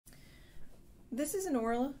This is an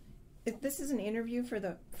interview for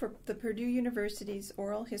the Purdue University's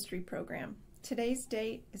Oral History program. Today's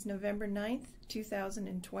date is November 9th,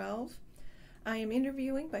 2012. I am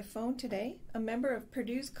interviewing by phone today a member of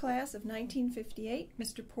Purdue's class of 1958,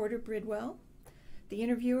 Mr. Porter Bridwell. The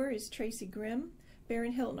interviewer is Tracy Grimm,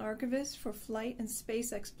 Baron Hilton Archivist for Flight and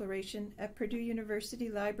Space Exploration at Purdue University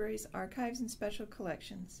Libraries, Archives, and Special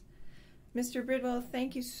Collections. Mr. Bridwell,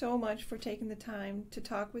 thank you so much for taking the time to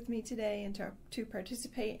talk with me today and to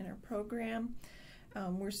participate in our program.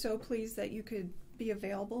 We're so pleased that you could be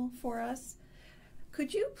available for us.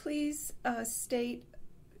 Could you please state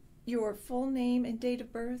your full name and date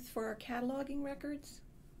of birth for our cataloging records?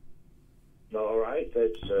 All right,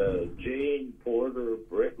 that's Gene Porter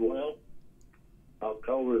Bridwell,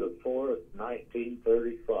 October the 4th,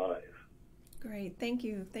 1935. Great, thank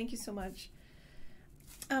you. Thank you so much.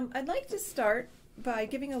 I'd like to start by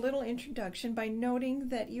giving a little introduction by noting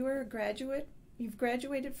that you are a graduate. You've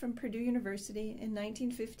graduated from Purdue University in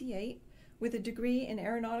 1958 with a degree in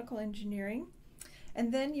aeronautical engineering,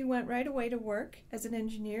 and then you went right away to work as an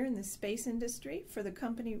engineer in the space industry for the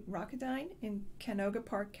company Rocketdyne in Canoga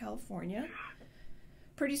Park, California.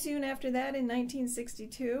 Pretty soon after that, in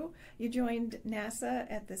 1962, you joined NASA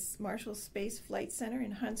at the Marshall Space Flight Center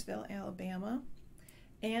in Huntsville, Alabama.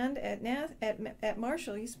 And at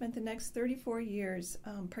Marshall, you spent the next 34 years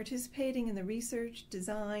participating in the research,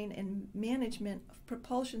 design, and management of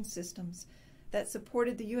propulsion systems that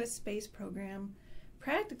supported the U.S. space program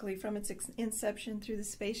practically from its inception through the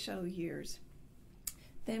space shuttle years.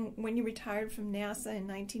 Then when you retired from NASA in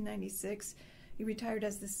 1996, you retired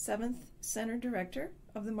as the 7th Center Director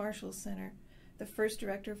of the Marshall Center, the first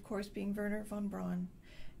director, of course, being Wernher von Braun.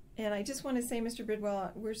 And I just want to say, Mr.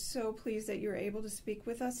 Bridwell, we're so pleased that you're able to speak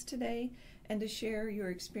with us today and to share your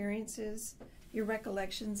experiences, your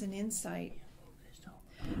recollections, and insight.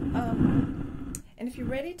 And if you're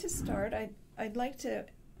ready to start, I'd like to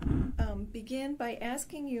begin by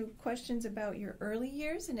asking you questions about your early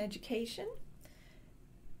years in education.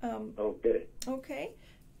 Okay. Okay.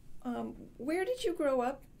 Where did you grow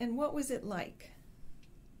up, and what was it like?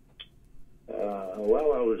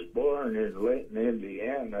 Well, I was born in Linton,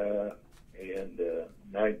 Indiana in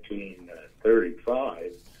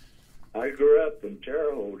 1935. I grew up in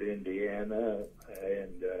Terre Haute, Indiana,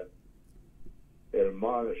 and in a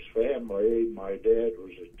modest family. My dad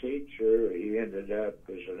was a teacher. He ended up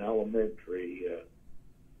as an elementary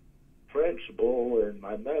principal, and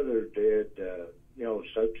my mother did,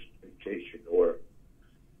 substitute teaching work.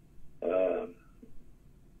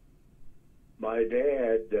 My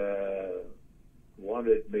dad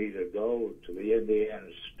wanted me to go to the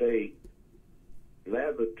Indiana State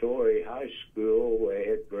Laboratory High School. They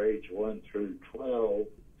had grades 1 through 12.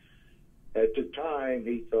 At the time,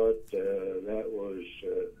 he thought that was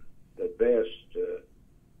the best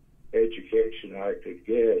education I could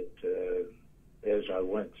get as I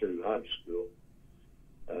went through high school,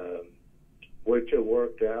 which it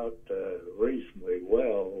worked out reasonably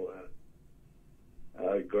well.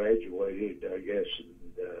 I graduated, I guess, in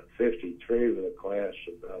 53 with a class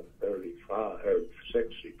of about 35 or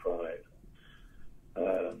 65.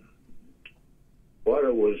 What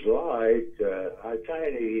it was like, I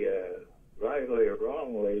kind of, rightly or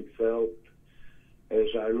wrongly, felt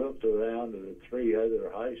as I looked around at the 3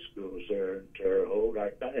 other high schools there in Terre Haute,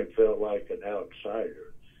 I kind of felt like an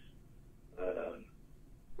outsider.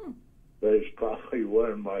 But it's probably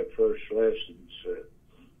one of my first lessons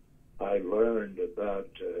I learned about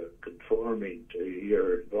conforming to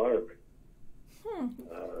your environment.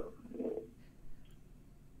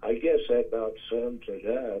 I guess that about sums it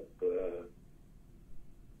up.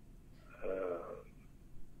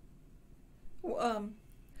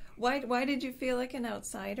 Why did you feel like an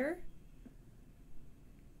outsider?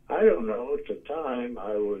 I don't know. At the time,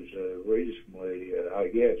 I was reasonably, I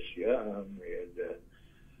guess, young, and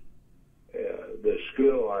the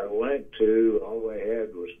school I went to, all they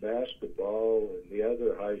had was basketball, and the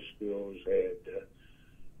other high schools had,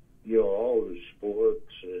 all the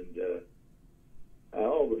sports, and I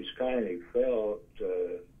always kind of felt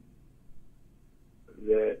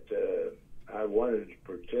that I wanted to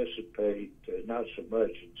participate, not so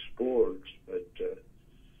much in sports, but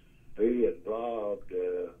be involved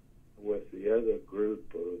with the other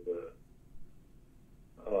group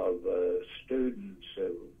of students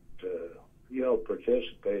that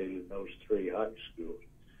participated in those 3 high schools.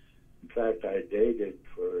 In fact, I dated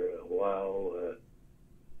for a while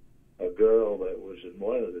a girl that was in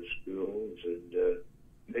one of the schools, and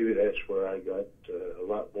maybe that's where I got a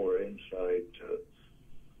lot more insight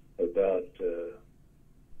about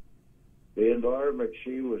the environment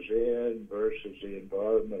she was in versus the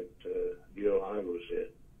environment, I was in.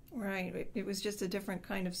 Right. It was just a different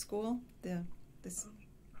kind of school. This.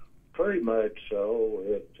 Pretty much so.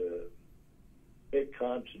 It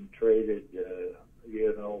concentrated,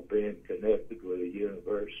 being connected with a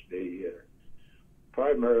university,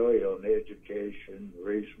 primarily on education,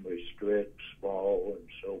 reasonably strict, small, and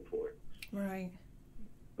so forth. Right.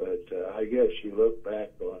 But I guess you look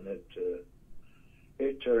back on it,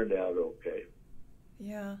 it turned out okay.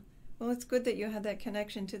 Yeah. Well, it's good that you had that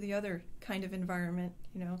connection to the other kind of environment,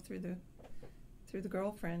 through the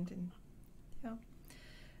girlfriend, and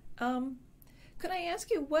could I ask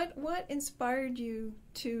you what inspired you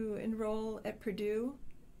to enroll at Purdue?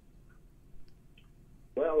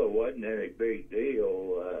 Well, it wasn't any big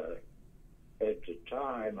deal. At the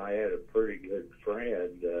time, I had a pretty good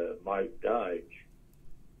friend, Mike Deitch,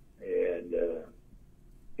 and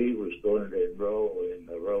he was going to enroll in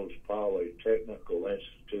the Rose Polytechnical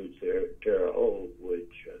Institute there at Terre Haute,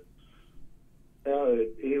 which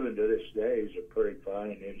even to this day is a pretty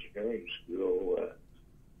fine engineering school.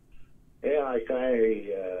 I kind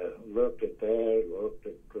of looked at that, looked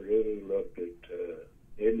at Purdue, looked at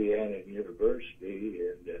Indiana University,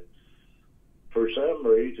 and for some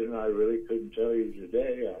reason, I really couldn't tell you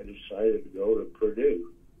today, I decided to go to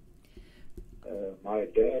Purdue. My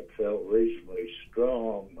dad felt reasonably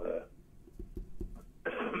strong.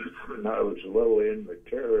 I was a little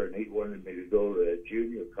immature, and he wanted me to go to a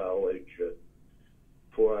junior college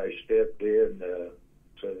before I stepped in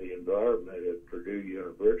to the environment at Purdue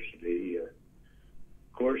University. Of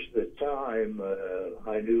course, at the time,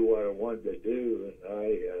 I knew what I wanted to do, and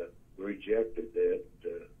I rejected that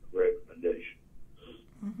recommendation.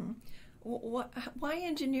 Mm-hmm. Why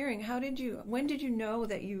engineering? When did you know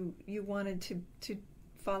that you wanted to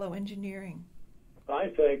follow engineering? I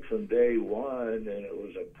think from day one, and it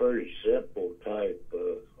was a pretty simple type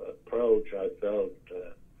of approach. I felt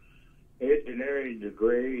engineering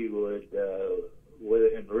degree would,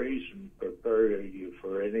 within reason, prepare you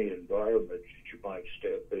for any environment that you might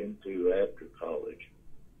step into after college.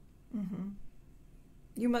 Mm-hmm.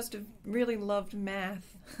 You must have really loved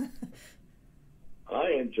math.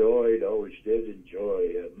 I always did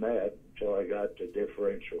enjoy math until I got to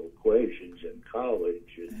differential equations in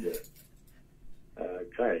college, and I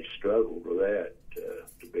kind of struggled with that,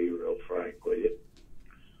 to be real frank with you.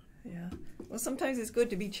 Yeah. Well, sometimes it's good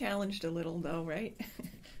to be challenged a little, though, right?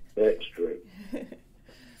 That's true.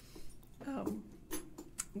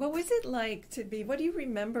 What was it like what do you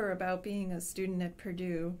remember about being a student at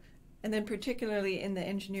Purdue, and then particularly in the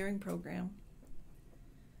engineering program?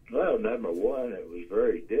 Well, number one, it was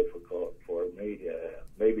very difficult for me.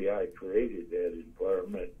 Maybe I created that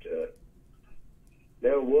environment.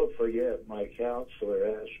 Never will forget, my counselor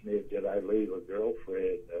asked me, did I leave a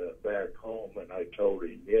girlfriend back home, and I told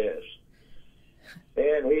him yes.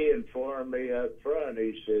 And he informed me up front,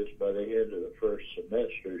 he says, by the end of the first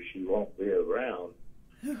semester, she won't be around.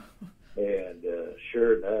 And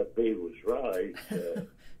sure enough, he was right.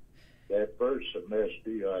 That first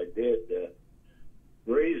semester, I did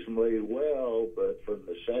reasonably well, but from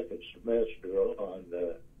the second semester on,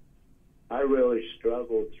 I really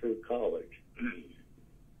struggled through college.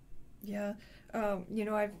 Yeah.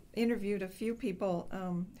 I've interviewed a few people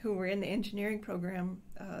who were in the engineering program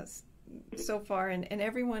so far, and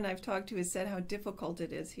everyone I've talked to has said how difficult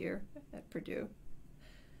it is here at Purdue.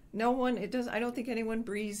 I don't think anyone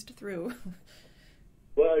breezed through.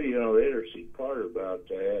 Well, the interesting part about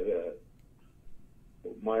that,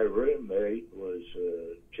 my roommate was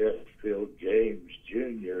Chesterfield James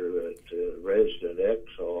Jr. at Resident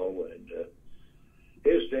Exhall, and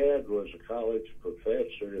his dad was a college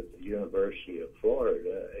professor at the University of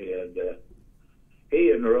Florida, and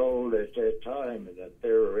he enrolled at that time in a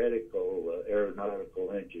theoretical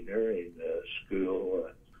aeronautical engineering school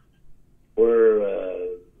where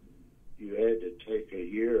you had to take a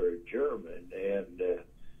year of German. And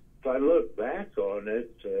if I look back on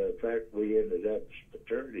it, in fact, we ended up as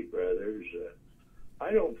fraternity brothers.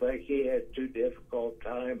 I don't think he had too difficult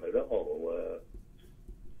time at all.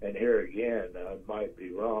 And here again, I might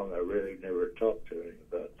be wrong. I really never talked to him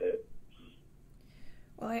about that.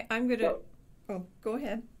 Well, I'm going to... Oh, go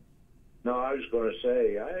ahead. No, I was going to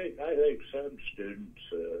say, I think some students,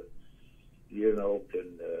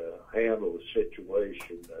 can handle the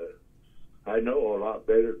situation. I know a lot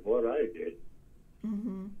better than what I did.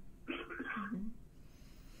 Mm-hmm. Mm-hmm.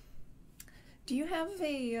 Do you have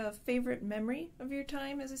a favorite memory of your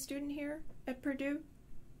time as a student here at Purdue?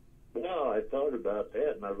 No, I thought about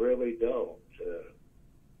that, and I really don't.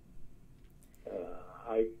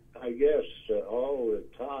 I guess all the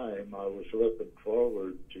time I was looking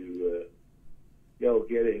forward to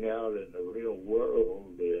getting out in the real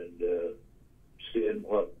world and seeing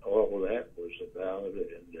what all that was about.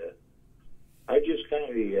 And I just kind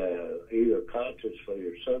of either consciously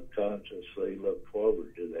or subconsciously look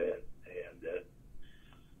forward to that. And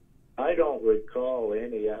I don't recall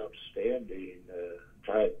any outstanding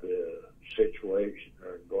type of situation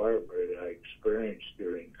or environment I experienced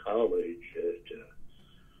during college that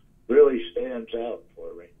really stands out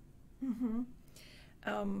for me. Mm-hmm.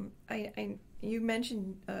 You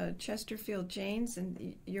mentioned Chesterfield Janes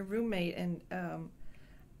and your roommate, and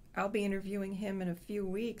I'll be interviewing him in a few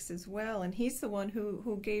weeks as well. And he's the one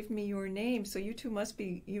who gave me your name. So you two must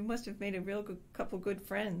have made a real couple good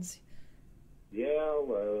friends. Yeah,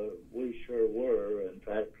 we sure were. In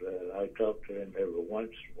fact, I talk to him every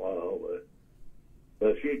once in a while.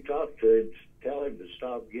 But if you talk to him, tell him to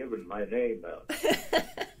stop giving my name out.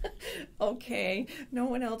 Okay, no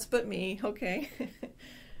one else but me. Okay.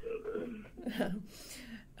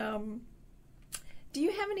 Do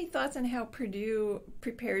you have any thoughts on how Purdue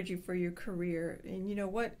prepared you for your career? And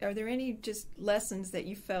what are there any just lessons that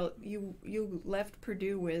you felt you left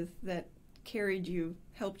Purdue with that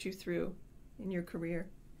helped you through in your career?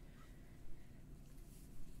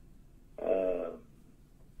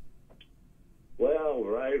 Well,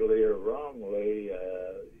 rightly or wrongly,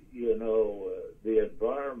 the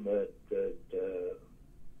environment that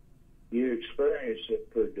you experience at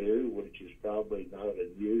Purdue, which is probably not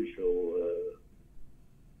unusual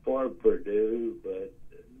for Purdue, but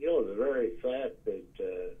the very fact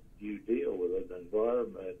that you deal with an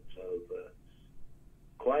environment of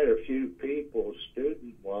quite a few people,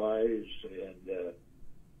 student-wise,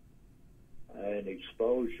 and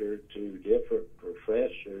exposure to different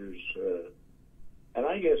professors. And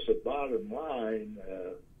I guess the bottom line,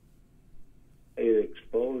 it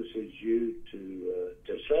exposes you to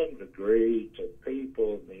some degree to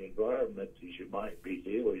people in the environment that you might be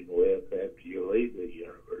dealing with after you leave the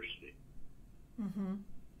university. Mm-hmm.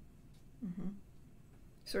 Mm-hmm.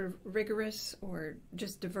 Sort of rigorous or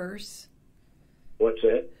just diverse? What's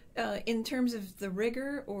that? In terms of the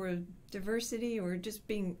rigor or diversity or just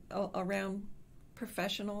being around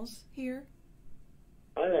professionals here?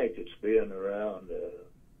 I think it's being around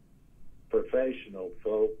professional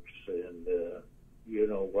folks and,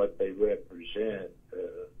 what they represent.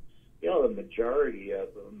 The majority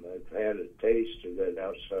of them have had a taste of that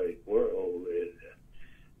outside world, and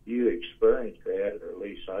you experienced that, or at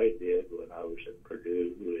least I did when I was at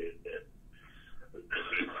Purdue,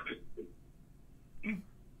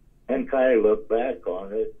 and kind of look back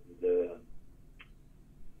on it and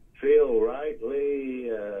feel rightly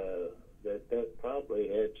that probably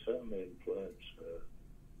had some influence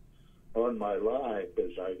on my life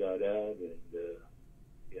as I got out and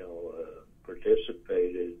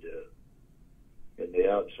participated in the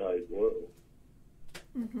outside world.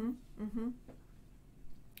 Mm-hmm. Mm-hmm.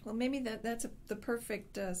 Well, maybe that's the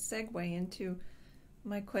perfect segue into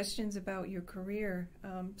my questions about your career.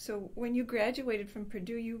 So when you graduated from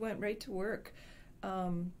Purdue, you went right to work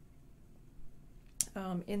in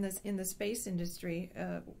the space industry.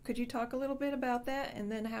 Could you talk a little bit about that,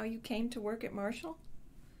 and then how you came to work at Marshall?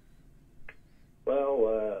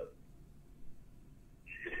 Well,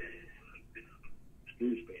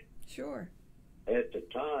 excuse me. Sure. At the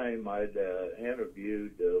time, I'd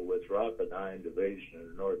interviewed with Rocketdyne Division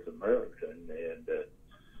of North American, and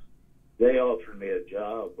they offered me a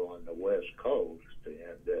job on the West Coast,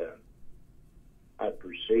 and I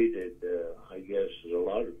proceeded, I guess, as a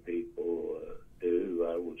lot of people do.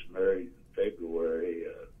 I was married in February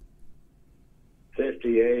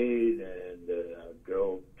 58 and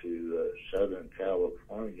drove to Southern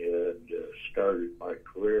California and started my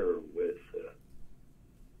career with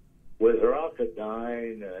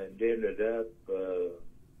Rocketdyne and ended up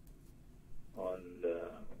on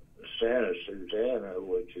Santa Susana,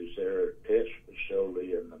 which is their test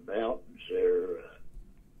facility in the mountains there,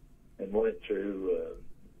 and went through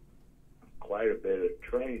quite a bit of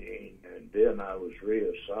training, and then I was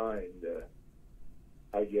reassigned,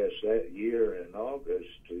 I guess that year in August,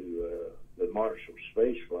 to the Marshall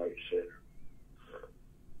Space Flight Center.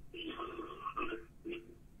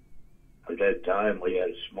 At that time, we had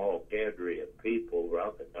a small cadre of people,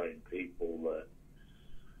 Rocketdyne people,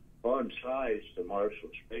 on site at the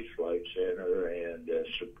Marshall Space Flight Center and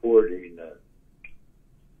supporting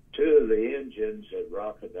two of the engines that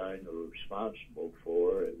Rocketdyne were responsible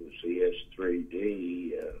for. It was the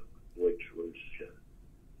S-3D, which was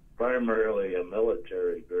primarily a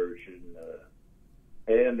military version,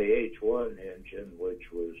 and the H-1 engine,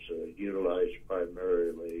 which was utilized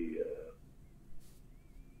primarily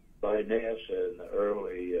by NASA in the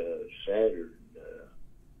early Saturn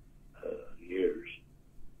years.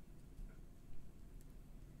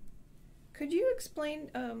 Could you explain,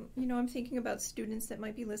 I'm thinking about students that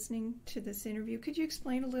might be listening to this interview. Could you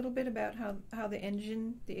explain a little bit about how the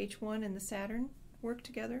engine, the H1 and the Saturn work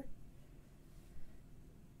together?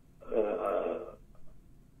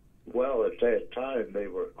 Well, at that time they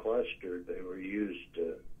were clustered. They were used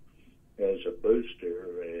as a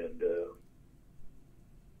booster, and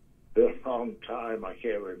been a long time. I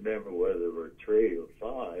can't remember whether there were 3 or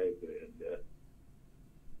 5, and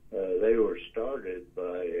they were started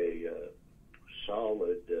by a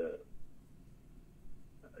solid.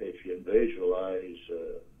 If you visualize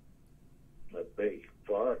a big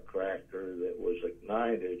firecracker that was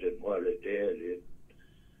ignited, and what it did, it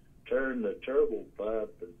turned the turbo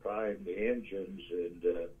pump and primed the engines,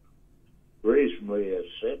 and reasonably a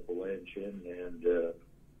simple engine, and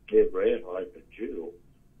it ran like a jewel.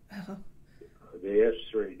 Uh-huh. The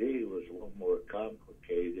S3D was a little more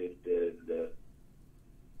complicated and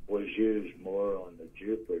was used more on the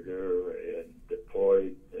Jupiter and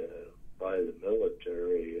deployed by the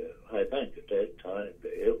military, I think at that time,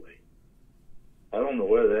 to Italy. I don't know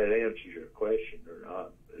whether that answers your question or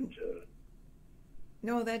not, but...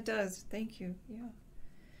 No, that does. Thank you. Yeah.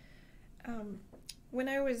 When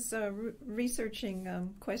I was researching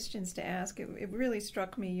questions to ask, it really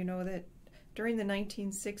struck me, that during the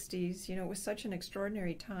 1960s, it was such an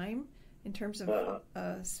extraordinary time in terms of,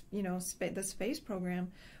 the space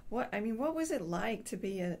program. What was it like to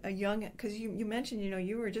be a young? Because you mentioned,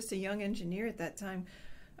 you were just a young engineer at that time.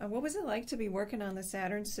 What was it like to be working on the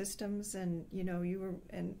Saturn systems? And you were,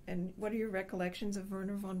 and what are your recollections of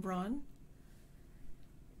Wernher von Braun?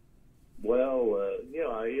 Well,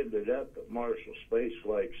 I ended up at Marshall Space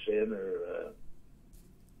Flight Center,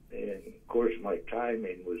 and of course my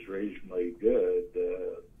timing was reasonably good.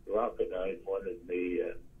 Rocketdyne wanted me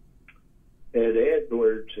at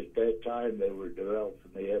Edwards. At that time, they were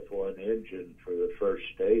developing the F1 engine for the first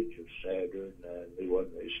stage of Saturn, and they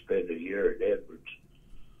wanted me to spend a year at Edwards.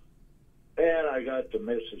 And I got to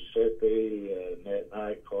Mississippi, and that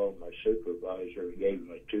night called my supervisor and gave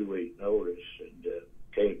him a 2-week notice, and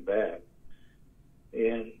came back.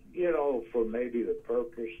 And, for maybe the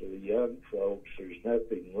purpose of the young folks, there's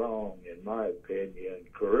nothing wrong, in my opinion,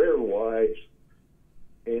 career-wise,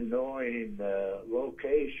 in knowing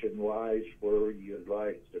location-wise where you'd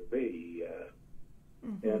like to be.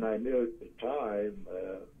 And I knew at the time,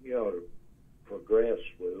 to progress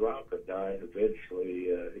with Rocketdyne eventually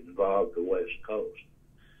involved the West Coast.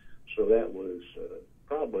 So that was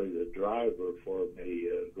probably the driver for me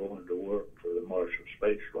going to work for the Marshall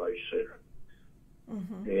Space Flight Center.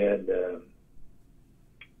 And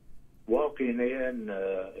walking in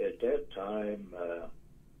at that time,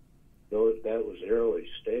 that was the early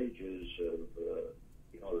stages of the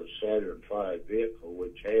Saturn V vehicle,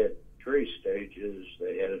 which had 3 stages.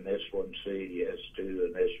 They had an S1C, S2,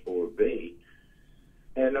 and S4B.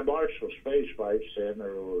 And the Marshall Space Flight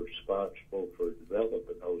Center were responsible for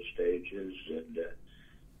developing those stages. And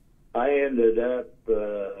I ended up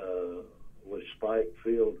with Spike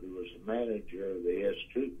Field, who was the manager of the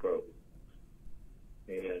S2 program.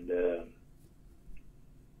 And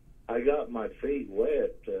I got my feet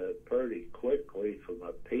wet pretty quickly from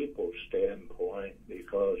a people standpoint,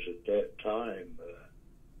 because at that time,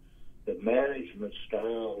 the management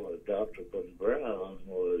style of Dr. von Braun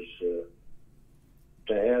was to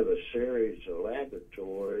have a series of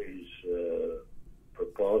laboratories,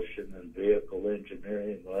 propulsion and vehicle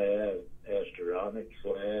engineering lab, astronautics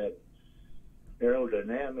lab,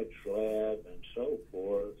 aerodynamics lab, and so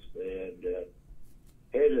forth, and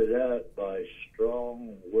headed up by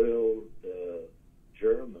strong-willed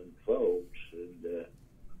German folks, and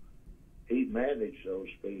he managed those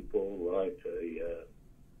people like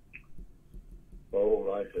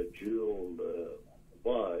a jeweled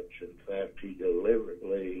watch. In fact, he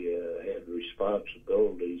deliberately had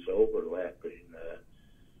responsibilities overlapping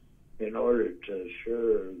in order to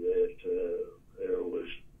assure that there was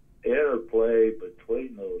interplay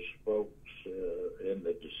between those folks in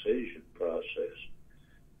the decision process.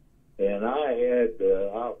 And I had the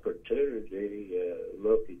opportunity,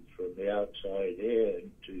 looking from the outside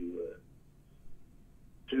in,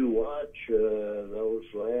 to watch those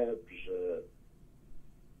labs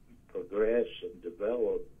progress and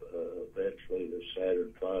develop eventually the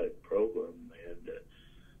Saturn V program, and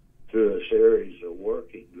through a series of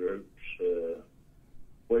working groups,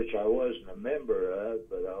 which I wasn't a member of,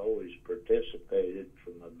 but I always participated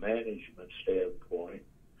from a management standpoint.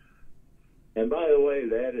 And by the way,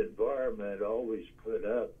 that environment always put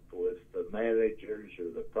up with the managers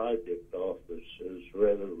or the project offices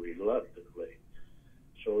rather reluctantly.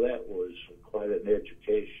 So that was quite an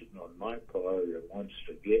education on my part and once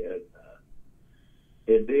again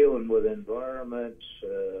in dealing with environments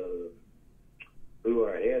who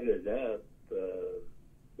are headed up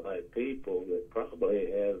by people that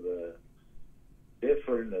probably have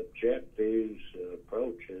different objectives and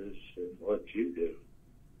approaches than what you do.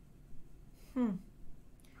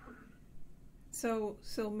 So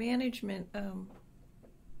management,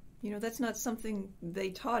 that's not something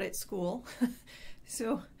they taught at school.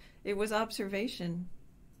 So it was observation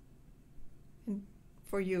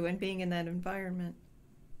for you and being in that environment.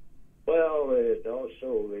 Well, it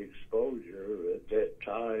also the exposure at that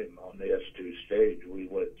time on the S2 stage, we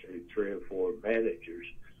went through 3 or 4 managers.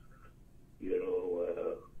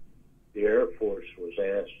 The Air Force was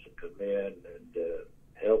asked to come in and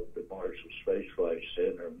help the Marshall Space Flight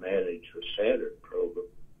Center manage the Saturn program.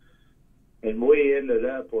 And we ended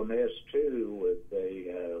up on S2 with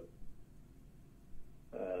a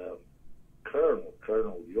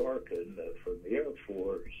Colonel Yorkin from the Air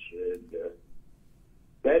Force, and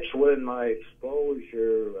that's when my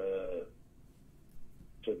exposure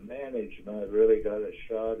to management really got a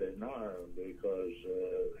shot in arm, because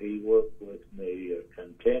he worked with me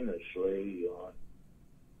continuously on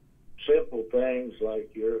simple things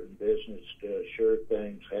like you're in business to assure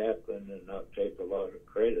things happen and not take a lot of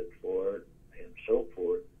credit for it and so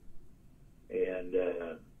forth. And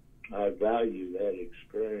I value that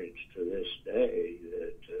experience to this day.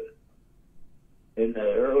 That in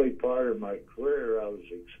the early part of my career, I was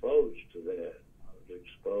exposed to that. I was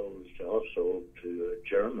exposed also to a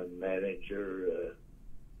German manager,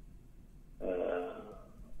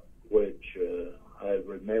 which I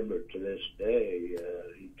remember to this day.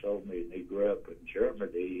 He told me he grew up in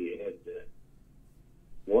Germany. He had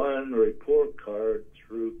one report card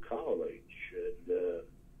through college, and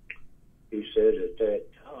he said at that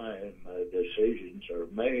time decisions are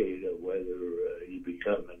made of whether you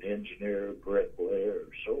become an engineer, bricklayer,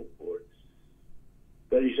 or so forth.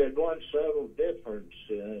 But he said one subtle difference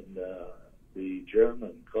in the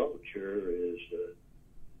German culture is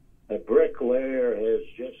a bricklayer has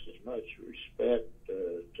just as much respect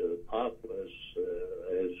to the populace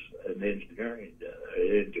as an engineering does.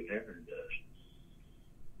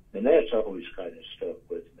 And that's always kind of stuck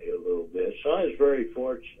with me a little bit. So I was very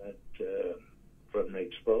fortunate from the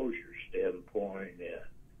exposure standpoint.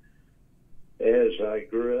 As I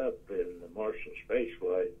grew up in the Marshall Space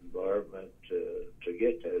Flight environment to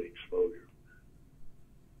get that exposure.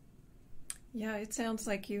 Yeah, it sounds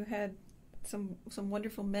like you had some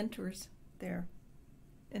wonderful mentors there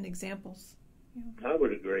and examples. I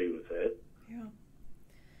would agree with that. Yeah.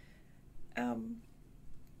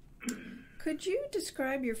 Could you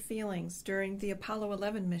describe your feelings during the Apollo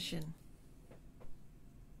 11 mission?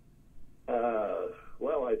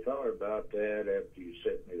 Well, I thought about that after you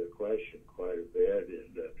sent me the question quite a bit,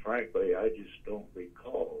 and frankly, I just don't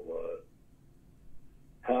recall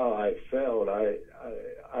how I felt. I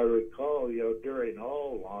recall, during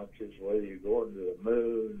all launches, whether you're going to the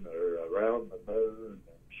moon or around the moon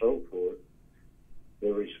and so forth,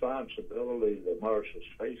 the responsibility the Marshall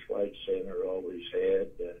Space Flight Center always had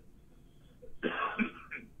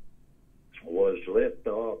was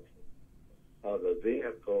liftoff of the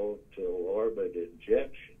vehicle to orbit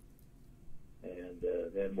injection. And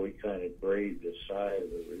then we kind of breathed a sigh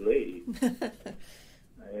of relief.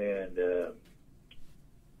 And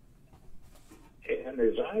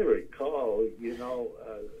as I recall,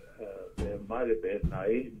 there might have been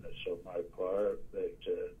naiveness on my part, but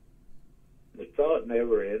the thought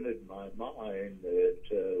never entered my mind that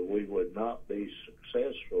we would not be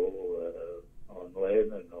successful on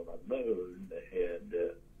landing on the moon,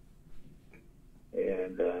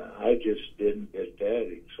 and I just didn't get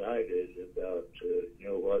that excited about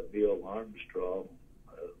what Neil Armstrong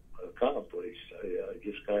accomplished. I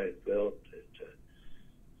just kind of felt that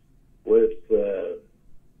with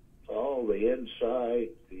all the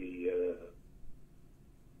insight, the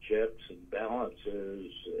checks and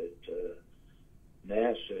balances that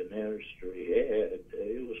NASA and industry had,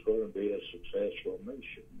 it was going to be a successful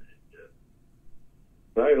mission.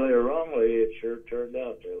 Rightly or wrongly, it sure turned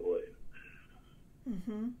out that way.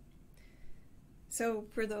 Mm-hmm. So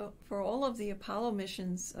for all of the Apollo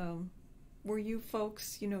missions, were you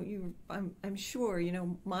folks, I'm sure,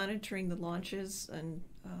 monitoring the launches and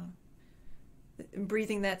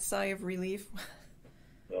breathing that sigh of relief?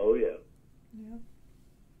 Oh yeah. Yeah.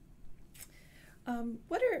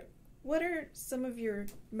 What are some of your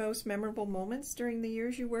most memorable moments during the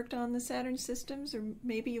years you worked on the Saturn systems, or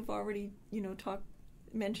maybe you've already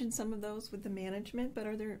mentioned some of those with the management, but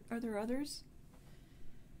are there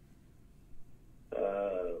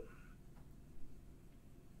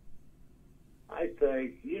I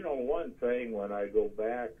think, one thing when I go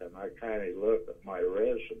back and I kind of look at my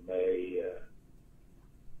resume,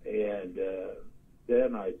 and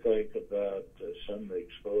then I think about some of the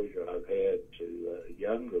exposure I've had to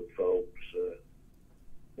younger folks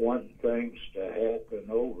wanting things to happen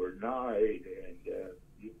overnight, and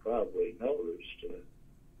you probably noticed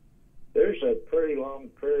there's a pretty long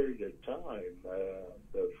period of time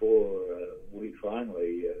before we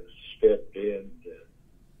finally stepped in.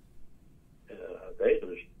 They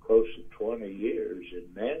was close to 20 years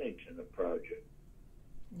in managing a project.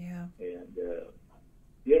 Yeah. And,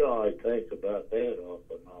 I think about that off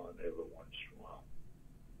and on every once in a while.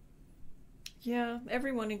 Yeah,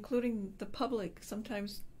 everyone, including the public,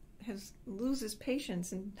 sometimes loses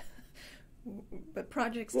patience, but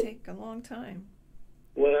projects take a long time.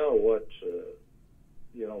 Well, what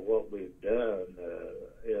we've done,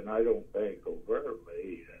 and I don't think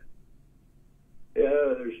overtly,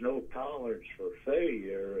 there's no tolerance for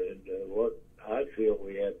failure, and what I feel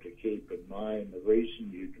we have to keep in mind, the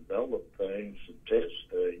reason you develop things and test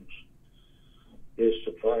things is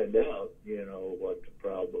to find out, what the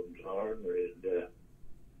problems are, and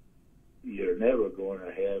you're never going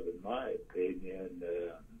to have, in my opinion,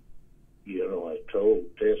 a total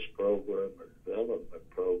test program or development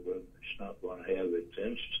program. It's not going to have its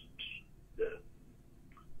instance.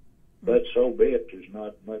 But so be it. There's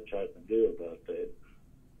not much I can do about that.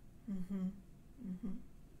 Mm-hmm. Mm-hmm.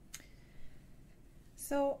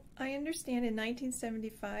 So I understand in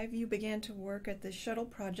 1975 you began to work at the Shuttle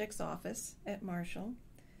Projects office at Marshall.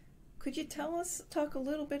 Could you talk a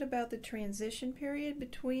little bit about the transition period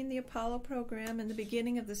between the Apollo program and the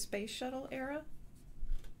beginning of the Space Shuttle era?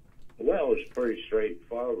 Well, it's pretty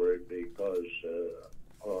straightforward because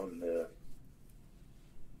on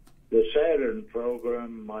the Saturn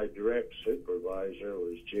program, my direct supervisor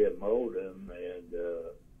was Jim Odom, and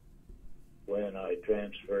when I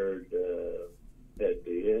transferred at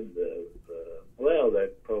the end of,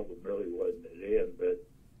 that program really wasn't at the end, but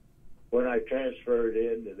when I transferred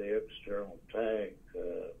into the external tank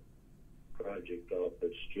project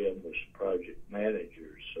office, Jim was project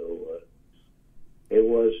manager, so it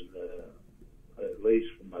wasn't, at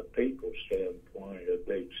least from a people standpoint, a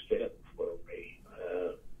big step for me.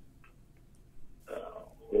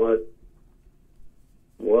 What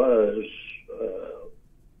was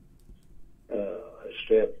a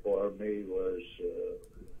step for me was,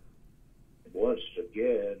 once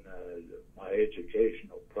again, my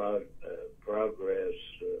educational progress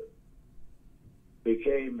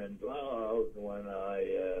became involved when I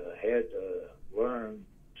had to learn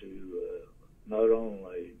to not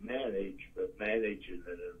only manage, but manage in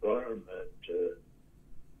an environment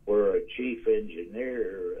where a chief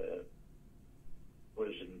engineer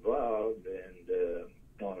was involved and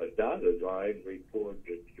on a dotted line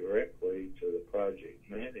reported directly to the project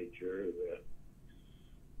manager,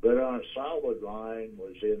 but on a solid line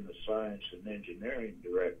was in the science and engineering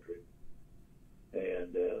directorate,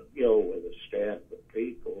 and with a staff of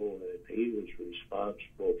people, and he was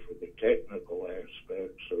responsible for the technical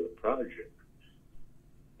aspects of the project.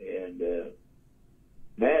 And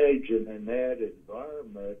managing in that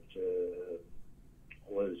environment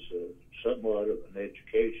was somewhat of an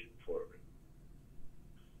education for me.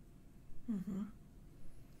 Mm-hmm.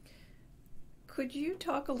 Could you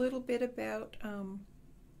talk a little bit about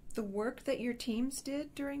the work that your teams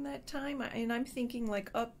did during that time? And I'm thinking like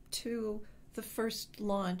up to the first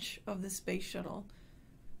launch of the space shuttle.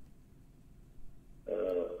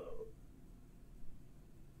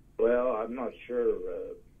 Well, I'm not sure.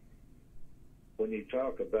 When you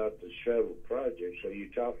talk about the shuttle project, so you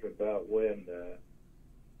talked about when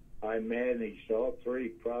I managed all three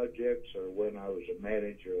projects, or when I was a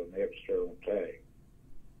manager on the external tank?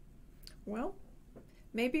 Well,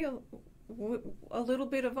 maybe a little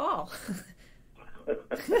bit of all.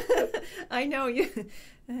 I know you.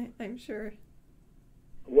 I'm sure.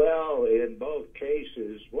 Well, in both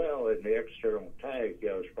cases, in the external tank,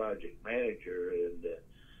 I was project manager, and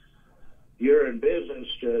you're in business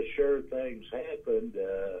to assure things happened,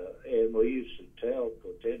 and we used to tell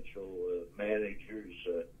potential managers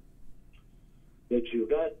that you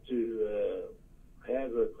got to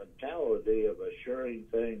have a mentality of assuring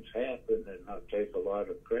things happen and not take a lot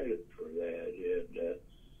of credit for that. And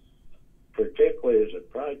particularly as a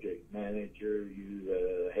project manager, you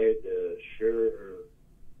had to assure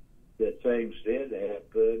that things did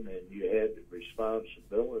happen, and you had the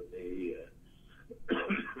responsibility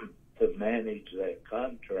to manage that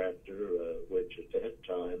contractor, which at that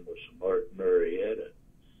time was Martin Marietta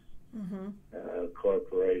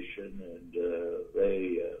Corporation, and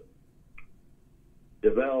they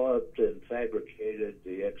developed and fabricated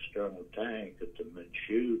the external tank at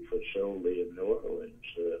facility in New Orleans.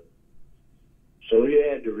 So he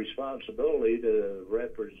had the responsibility to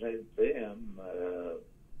represent them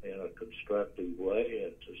in a constructive way,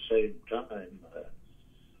 at the same time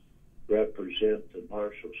represent the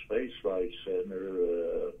Marshall Space Flight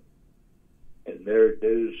Center and their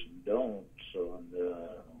do's and don'ts on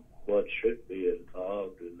what should be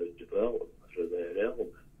involved in the development of that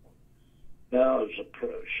element. Now, as a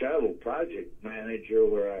shuttle project manager,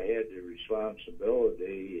 where I had the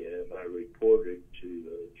responsibility and I reported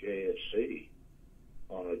to JSC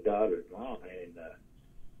on a dotted line,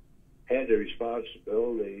 had the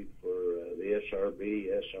responsibility for the SRB,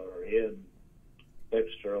 SRN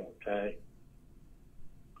external tank,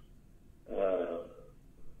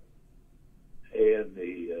 and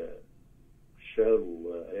the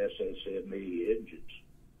shuttle SSME engines.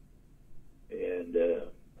 And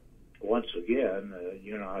once again,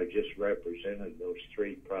 I just represented those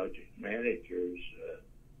three project managers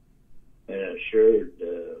and assured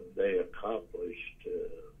they accomplished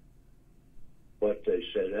what they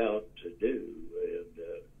set out to do. And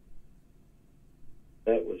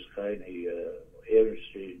that was kind of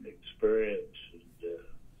interesting experience, and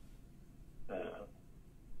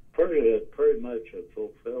pretty much a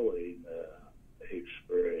fulfilling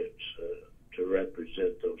experience to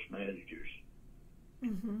represent those managers.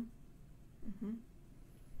 Mm-hmm. Mm-hmm.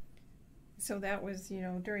 So that was,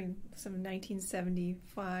 during some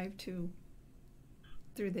 1975 to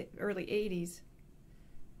through the early 80s.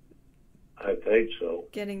 I think so.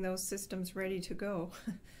 Getting those systems ready to go.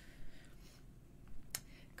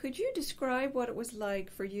 Could you describe what it was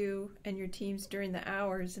like for you and your teams during the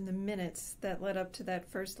hours and the minutes that led up to that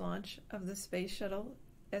first launch of the space shuttle,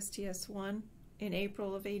 STS-1, in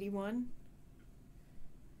April of 81?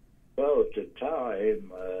 Well, at the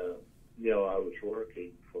time, I was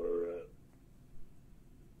working for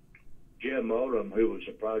Jim Odom, who was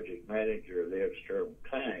the project manager of the external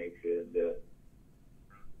tank, and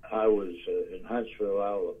I was in Huntsville,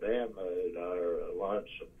 Alabama, at our launch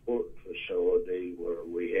support facility where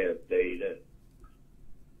we have data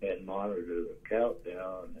and monitor the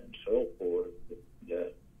countdown and so forth.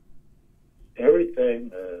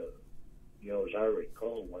 Everything, as I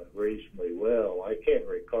recall, went reasonably well. I can't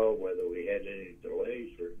recall whether we had any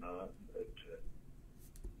delays or not, but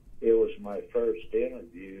it was my first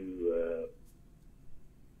interview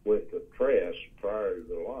with the press prior to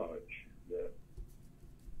the launch.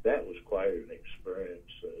 That was quite an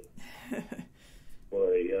experience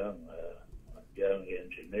for a young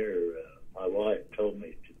engineer. My wife told me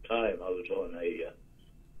at the time I was on a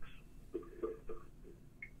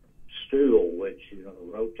stool which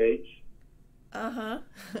rotates. Uh-huh.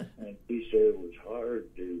 And he said it was hard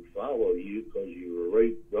to follow you because you were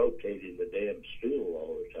rotating the damn stool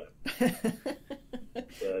all the time.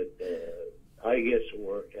 But I guess it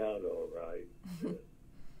worked out all right.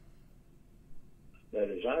 But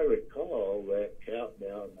as I recall, that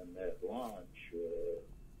countdown and that launch,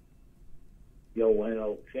 went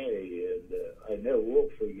okay. And I never will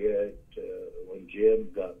forget when Jim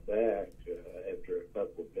got back after a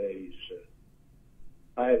couple of days.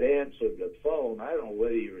 I had answered the phone. I don't know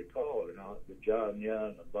whether you recall or not, but John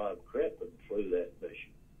Young and Bob Crippen flew that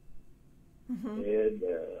mission. Mm-hmm. And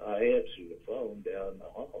I answered the phone down the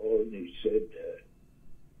hall, and he said,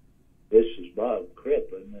 "This is Bob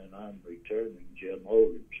Crippen, and I'm returning Jim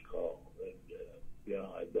Odom's call." And,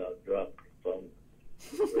 I about dropped the phone,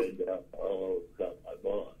 ran down the hall, got my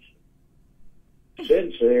boss.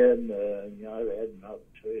 Since then, I've had an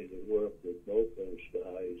opportunity to work with both those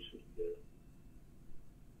guys, and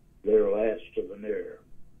they're last of an era.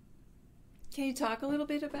 Can you talk a little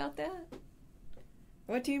bit about that?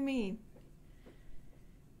 What do you mean?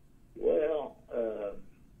 Well,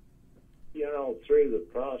 through the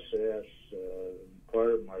process,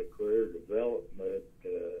 part of my career development,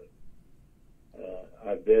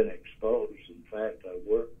 I've been exposed. In fact, I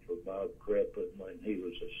worked for Bob Crippen when he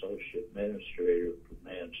was associate administrator for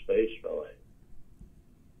manned spaceflight.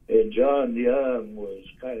 And John Young was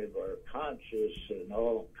kind of our conscience in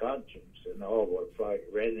all of our flight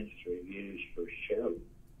readiness reviews for show.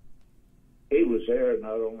 He was there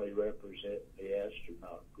not only representing the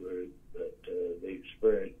astronaut group, but the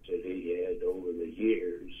experience that he had over the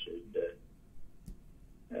years. And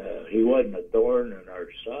he wasn't a thorn in our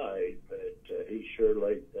side, but he sure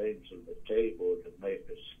laid things on the table to make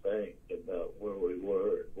us think about where we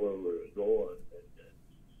were and where we were going and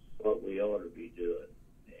what we ought to be doing.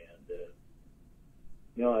 And,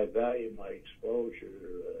 I value my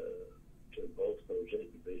exposure to both those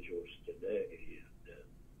individuals today.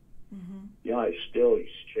 And, I still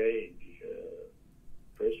exchange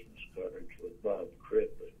Christmas cards with Bob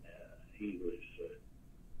Crippen. He was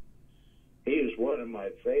of my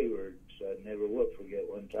favorites. I never will forget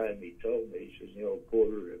one time he told me, he says, you know,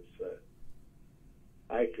 Porter, if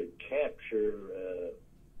I could capture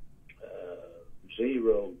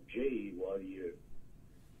zero G while you're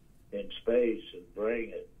in space and bring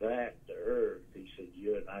it back to Earth, he said,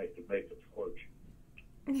 you and I could make a fortune.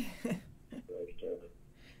 But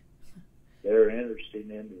they're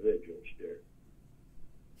interesting individuals, dear.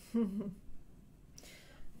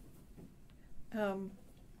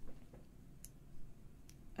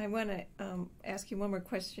 I want to ask you one more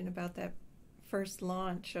question about that first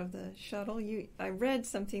launch of the shuttle. I read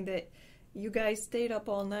something that you guys stayed up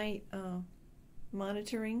all night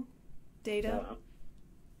monitoring data.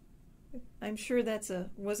 I'm sure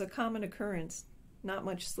was a common occurrence. Not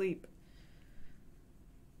much sleep.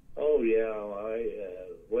 Oh yeah,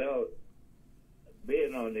 well,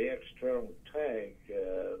 being on the external tank.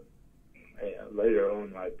 Later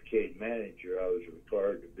on, I became manager. I was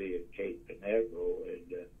required to be at Cape Canaveral,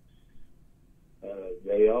 and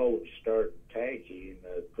they always start tanking,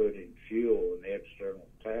 putting fuel in the external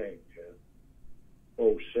tank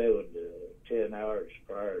 7 to 10 hours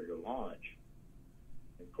prior to launch.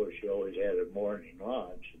 And of course, you always had a morning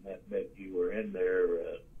launch, and that meant you were in there,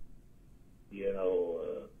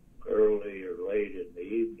 early or late in the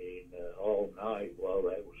evening, all night while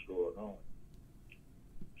that was going on.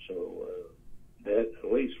 So that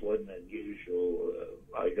at least wasn't unusual.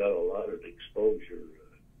 I got a lot of exposure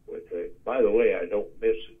with it. By the way, I don't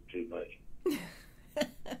miss it too much.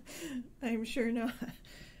 I'm sure not.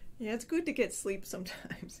 Yeah, it's good to get sleep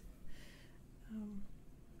sometimes.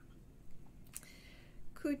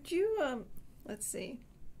 Could you, let's see.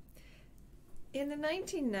 In the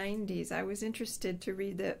 1990s, I was interested to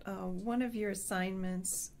read that one of your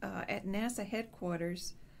assignments at NASA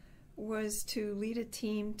headquarters was to lead a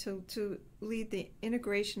team to lead the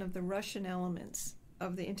integration of the Russian elements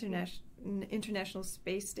of the International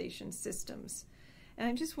Space Station systems. And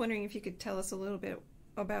I'm just wondering if you could tell us a little bit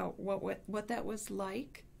about what that was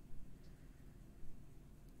like.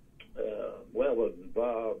 Well, it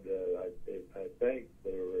involved, I think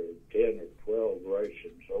there were 10 or 12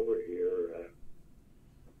 Russians over here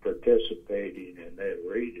participating in that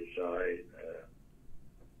redesign.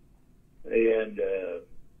 And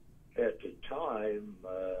at the time,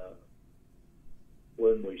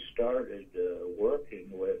 when we started working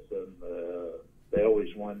with them, they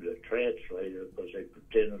always wanted a translator because they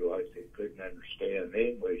pretended like they couldn't understand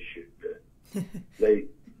English. And,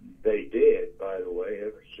 they did, by the way,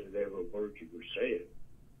 every word you were saying.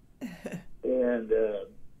 And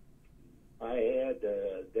I had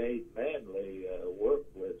Dave Manley work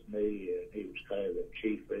with me, and he was kind of the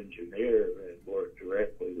chief engineer and worked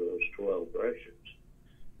directly with those 12 Russians.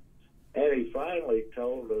 And he finally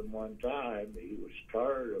told them one time he was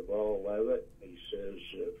tired of all of it. He says,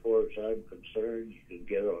 as far as I'm concerned, you can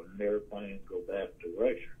get on an airplane and go back to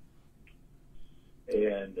Russia.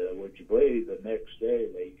 And would you believe the next day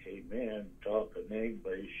they came in talking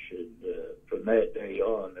English, and from that day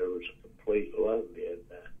on there was a complete love in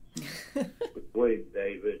between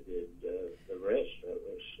David and the rest of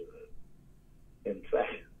us. In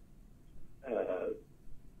fact,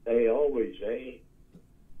 they always ate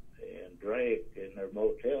and drank in their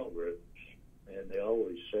motel rooms, and they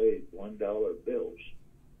always saved $1 bills.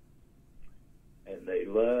 And they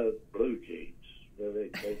loved blue jeans. So they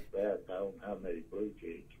take back I don't know how many blue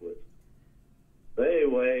jeans with them. But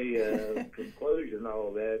anyway, conclusion of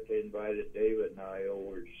all that, they invited David and I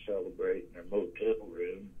over to celebrate in their motel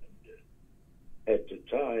room, and at the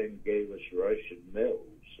time gave us Russian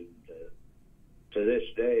medals. And to this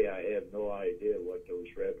day, I have no idea what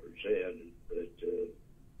those represented, but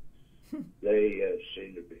they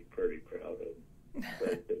seem to be pretty proud of them.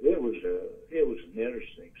 But it was an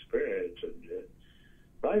interesting experience. And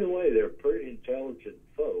by the way, they're pretty intelligent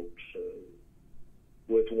folks,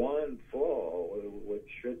 with one flaw, which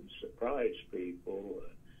shouldn't surprise people.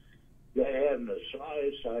 They have the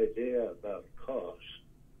slightest idea about cost.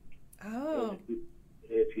 Oh.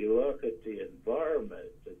 If you look at the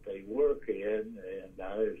environment that they work in, and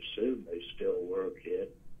I assume they still work in,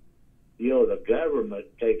 the government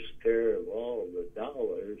takes care of all of the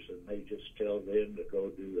dollars, and they just tell them to go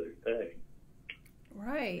do their thing.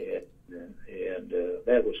 Right. And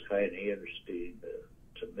that was kind of interesting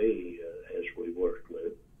to me as we worked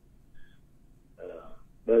with.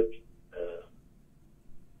 But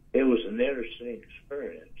it was an interesting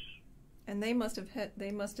experience. And they must have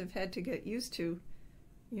had to get used to,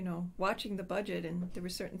 watching the budget, and there were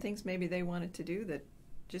certain things maybe they wanted to do that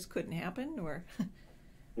just couldn't happen, or.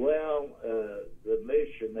 Well, the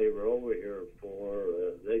mission they were over here for,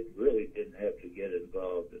 they really didn't have to get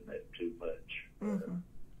involved in that too much. Mm-hmm.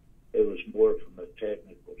 it was more from a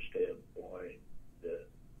technical standpoint.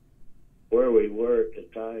 Where we were at the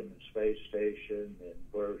time in space station, and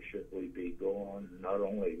where should we be going, not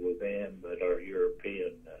only with them, but our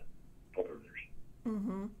European partners.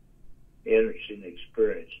 Mm-hmm. Interesting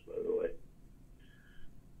experience, by the way.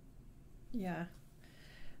 Yeah.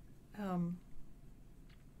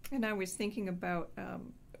 And I was thinking about,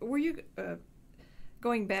 were you,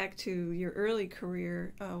 going back to your early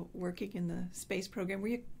career working in the space program,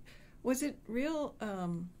 was it real,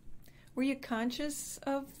 were you conscious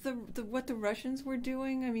of the what the Russians were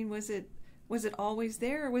doing? I mean, was it always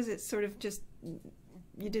there, or was it sort of just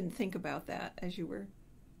you didn't think about that as you were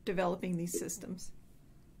developing these systems?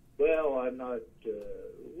 Well, I'm not.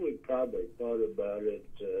 We probably thought about it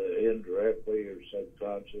indirectly or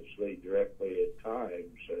subconsciously, directly at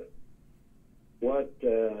times. What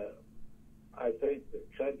I think the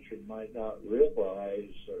country might not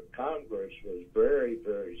realize, or Congress was very,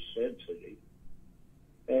 very sensitive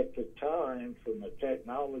at the time, from a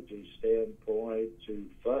technology standpoint, to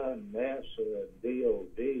fund NASA and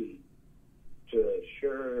DOD to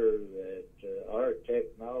assure that our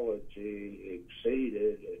technology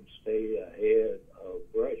exceeded and stayed ahead of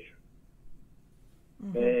Russia.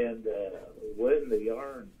 Mm-hmm. And when the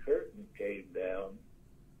Iron Curtain came down,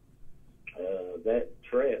 that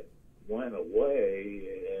threat went away,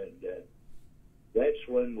 and that's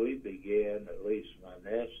when we began, at least from a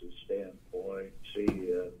NASA standpoint,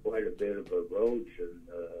 see quite a bit of erosion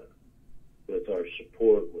with our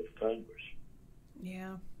support with Congress.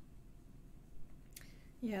 Yeah.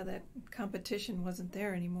 Yeah, that competition wasn't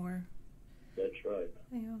there anymore. That's right.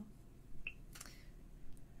 Yeah.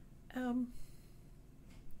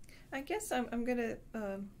 I guess I'm going to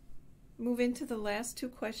move into the last two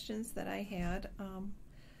questions that I had.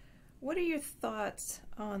 What are your thoughts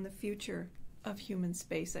on the future of human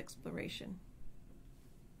space exploration?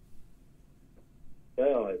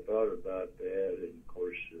 Well, I thought about that, and of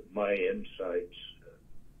course, my insights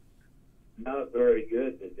not very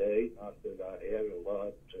good today. Not that I had a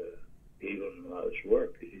lot, even when I was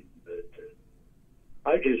working, but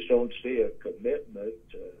I just don't see a commitment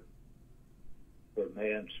for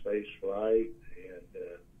manned space flight and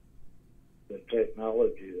the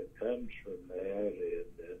technology that comes from that,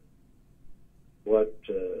 and what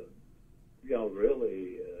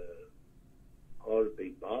really ought to be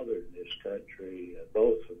bothered in this country,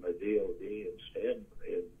 both from a DOD and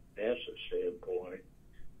NASA standpoint,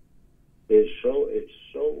 is it's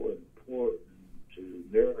so important to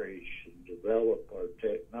nourish and develop our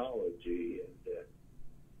technology, and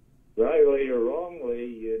rightly or wrongly,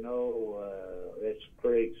 it's a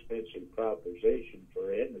pretty expensive proposition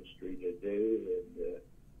for industry to do, and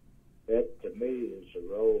that to me is the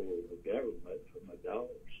role of the government from a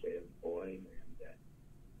dollar standpoint, and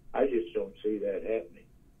I just don't see that happening.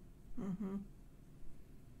 Mm-hmm.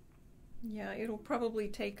 Yeah, it'll probably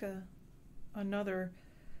take another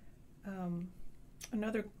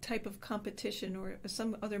type of competition or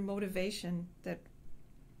some other motivation that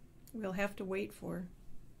we'll have to wait for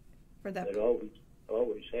that. It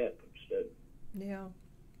always happens, doesn't it? Yeah.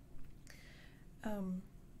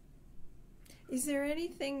 Is there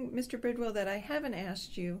anything, Mr. Bridwell, that I haven't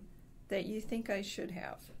asked you that you think I should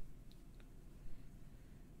have?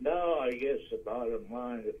 No, I guess the bottom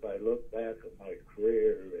line, if I look back at my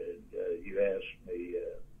career and you ask me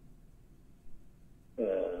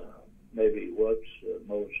maybe what's the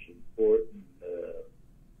most important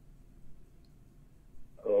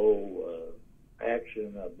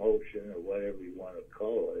action, emotion, or whatever you want to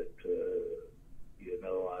call it,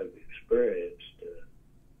 I've experienced,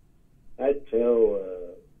 I'd tell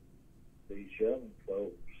these young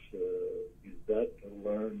folks, you've got to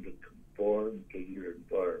learn to conform to your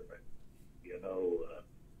environment.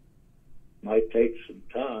 Might take some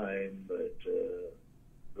time, but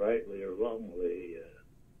rightly or wrongly,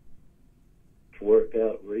 it's worked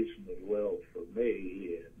out reasonably well for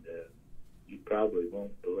me, and you probably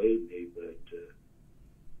won't believe me, but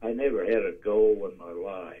I never had a goal in my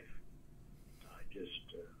life. I just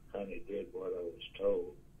kind of did what I was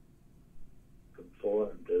told,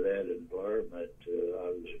 conformed to that environment I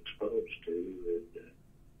was exposed to, and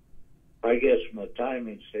I guess from a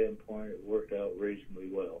timing standpoint, it worked out reasonably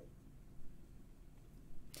well.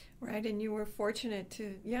 Right, and you were fortunate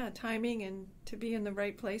to, timing and to be in the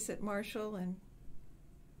right place at Marshall and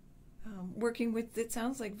working with, it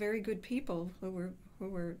sounds like, very good people who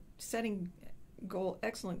were setting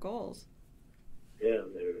excellent goals. Yeah,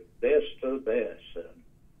 they're best of the best.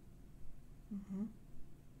 Mm-hmm.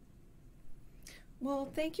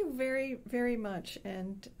 Well, thank you very, very much,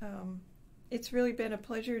 and it's really been a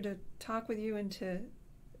pleasure to talk with you and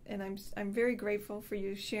and I'm very grateful for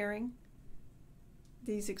you sharing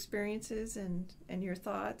these experiences and your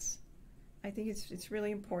thoughts. I think it's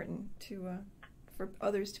really important to for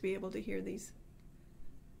others to be able to hear these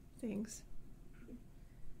things.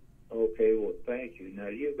 Okay, well, thank you. Now,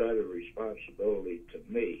 you've got a responsibility to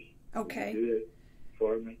me. Okay. Can you do it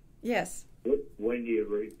for me? Yes. When you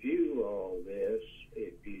review all this,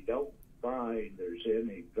 if you don't find there's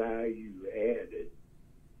any value added,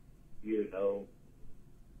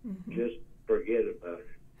 just forget about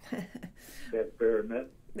it. Is that fair enough?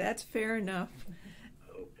 That's fair enough.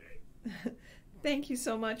 Okay. Thank you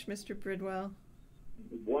so much, Mr. Bridwell.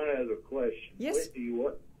 One other question. Yes.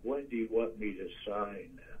 When do you want me to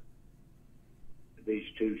sign these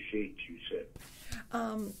 2 sheets you said?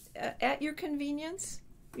 At your convenience,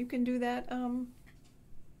 you can do that.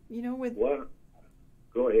 With what?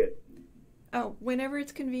 Go ahead. Oh, whenever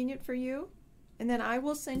it's convenient for you, and then I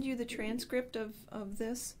will send you the transcript of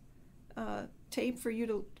this tape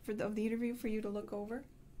of the interview for you to look over.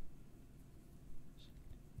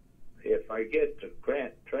 If I get the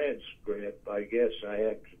transcript, I guess I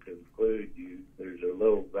have to conclude there's a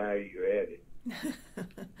low value added.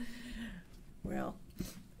 Well,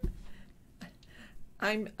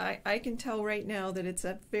 I can tell right now that it's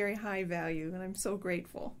a very high value, and I'm so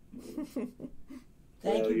grateful.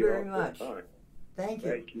 Thank you very much. Fine. Thank you.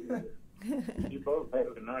 Thank you. You both have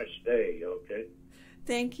a nice day, okay?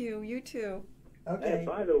 Thank you. You too. Okay. And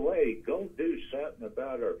by the way, go do something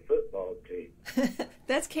about our football team.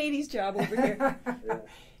 That's Katie's job over here. Yeah.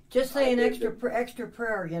 Just say an extra prayer,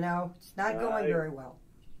 It's not going very well.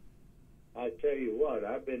 I tell you what,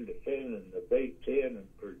 I've been defending the Big Ten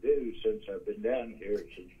and Purdue since I've been down here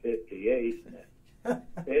since '58.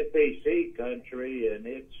 SEC country, and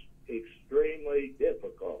it's extremely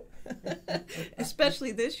difficult.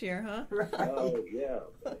 Especially this year, huh? Right. Oh, yeah.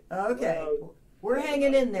 Okay. Well, we're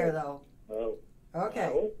hanging in there, though. Oh, Okay.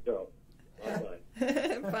 I hope so.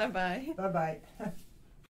 Bye-bye. Bye-bye. Bye-bye.